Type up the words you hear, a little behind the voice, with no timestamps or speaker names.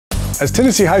As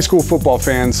Tennessee high school football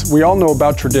fans, we all know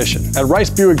about tradition. At Rice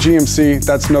Buick GMC,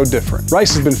 that's no different.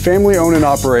 Rice has been family owned and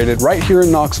operated right here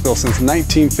in Knoxville since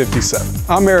 1957.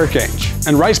 I'm Eric Ainge,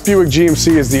 and Rice Buick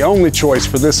GMC is the only choice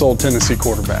for this old Tennessee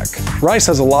quarterback. Rice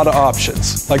has a lot of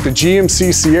options, like the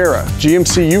GMC Sierra,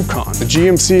 GMC Yukon, the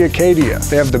GMC Acadia.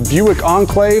 They have the Buick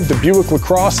Enclave, the Buick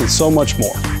LaCrosse, and so much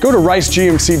more. Go to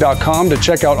ricegmc.com to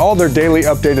check out all their daily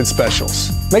updated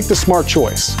specials. Make the smart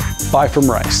choice. Buy from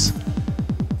Rice.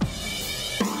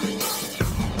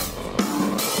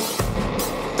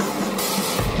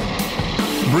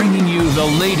 Bringing you the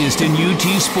latest in UT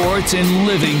sports in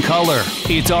living color.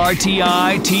 It's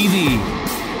RTI TV.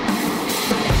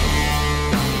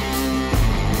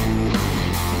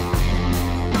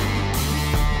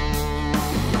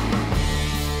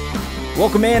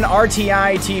 Welcome in,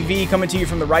 RTI TV, coming to you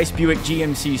from the Rice Buick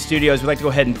GMC studios. We'd like to go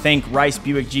ahead and thank Rice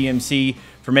Buick GMC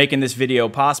for making this video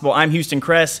possible. I'm Houston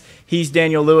Kress. He's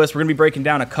Daniel Lewis. We're going to be breaking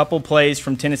down a couple plays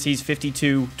from Tennessee's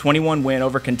 52-21 win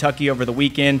over Kentucky over the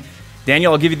weekend.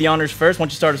 Daniel, I'll give you the honors first. Why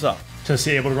don't you start us off?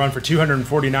 Tennessee able to run for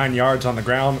 249 yards on the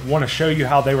ground. Want to show you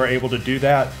how they were able to do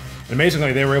that. And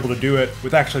amazingly, they were able to do it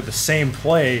with actually the same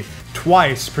play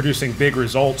twice, producing big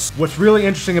results. What's really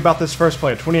interesting about this first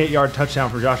play, a 28-yard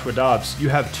touchdown for Joshua Dobbs, you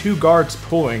have two guards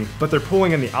pulling, but they're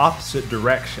pulling in the opposite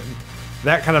direction.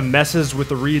 That kind of messes with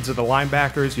the reads of the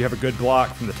linebackers. You have a good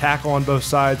block from the tackle on both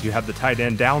sides. You have the tight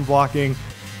end down blocking,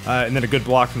 and then a good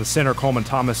block from the center, Coleman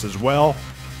Thomas, as well.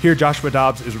 Here, Joshua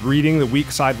Dobbs is reading the weak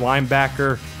side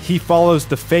linebacker. He follows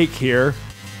the fake here.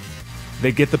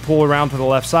 They get the pull around to the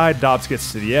left side. Dobbs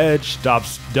gets to the edge.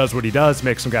 Dobbs does what he does,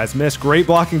 makes some guys miss. Great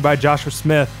blocking by Joshua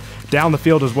Smith down the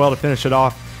field as well to finish it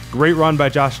off. Great run by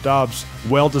Josh Dobbs.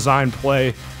 Well-designed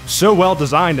play. So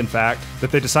well-designed, in fact,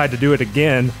 that they decide to do it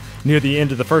again near the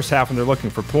end of the first half when they're looking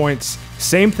for points.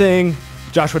 Same thing.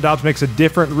 Joshua Dobbs makes a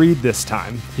different read this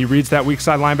time. He reads that weak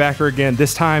side linebacker again.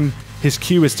 This time, his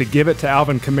cue is to give it to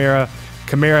Alvin Kamara.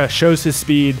 Kamara shows his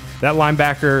speed. That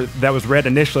linebacker that was read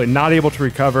initially, not able to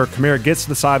recover. Kamara gets to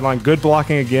the sideline. Good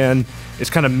blocking again. It's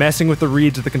kind of messing with the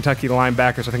reads of the Kentucky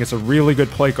linebackers. I think it's a really good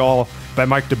play call by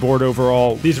Mike DeBoard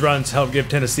overall. These runs help give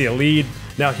Tennessee a lead.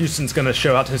 Now Houston's going to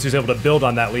show how Tennessee's able to build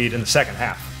on that lead in the second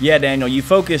half. Yeah, Daniel, you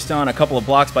focused on a couple of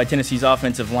blocks by Tennessee's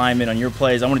offensive linemen on your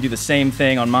plays. I want to do the same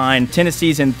thing on mine.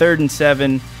 Tennessee's in 3rd and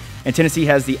 7, and Tennessee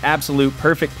has the absolute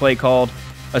perfect play called.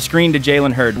 A screen to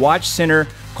Jalen Hurd. Watch center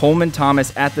Coleman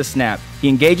Thomas at the snap. He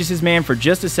engages his man for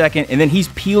just a second, and then he's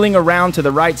peeling around to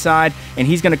the right side, and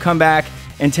he's going to come back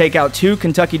and take out two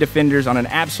Kentucky defenders on an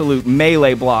absolute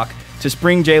melee block to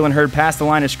spring Jalen Hurd past the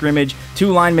line of scrimmage.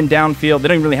 Two linemen downfield. They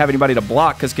don't even really have anybody to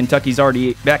block because Kentucky's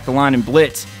already back the line and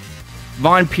blitz.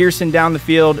 Von Pearson down the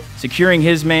field, securing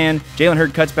his man. Jalen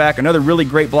Hurd cuts back. Another really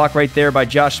great block right there by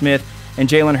Josh Smith, and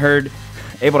Jalen Hurd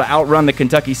able to outrun the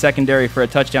Kentucky secondary for a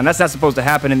touchdown. That's not supposed to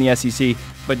happen in the SEC.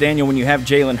 But Daniel, when you have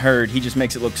Jalen Hurd, he just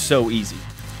makes it look so easy.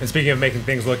 And speaking of making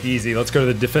things look easy, let's go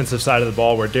to the defensive side of the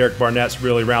ball where Derek Barnett's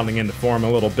really rounding into form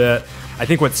a little bit. I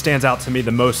think what stands out to me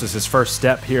the most is his first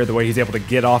step here, the way he's able to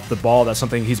get off the ball. That's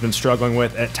something he's been struggling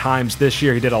with at times this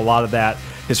year. He did a lot of that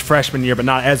his freshman year, but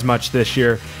not as much this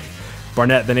year.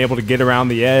 Barnett then able to get around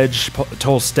the edge.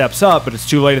 Toll steps up, but it's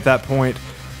too late at that point.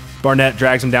 Barnett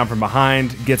drags him down from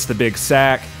behind, gets the big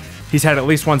sack. He's had at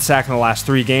least one sack in the last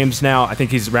 3 games now. I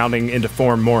think he's rounding into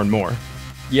form more and more.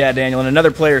 Yeah, Daniel, and another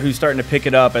player who's starting to pick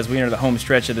it up as we enter the home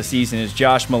stretch of the season is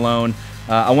Josh Malone.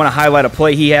 I want to highlight a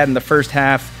play he had in the first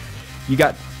half. You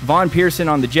got Von Pearson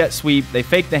on the jet sweep. They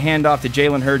fake the handoff to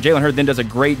Jalen Hurd. Jalen Hurd then does a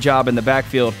great job in the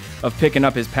backfield of picking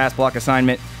up his pass block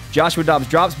assignment. Joshua Dobbs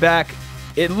drops back.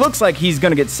 It looks like he's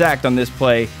going to get sacked on this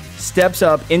play. Steps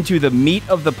up into the meat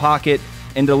of the pocket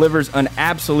and delivers an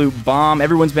absolute bomb.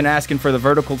 Everyone's been asking for the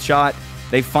vertical shot.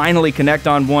 They finally connect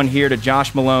on one here to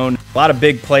Josh Malone. A lot of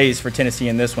big plays for Tennessee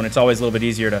in this one. It's always a little bit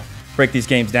easier to break these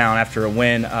games down after a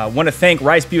win. Want to thank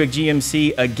Rice Buick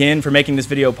GMC again for making this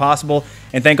video possible,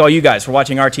 and thank all you guys for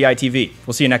watching RTI TV.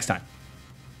 We'll see you next time.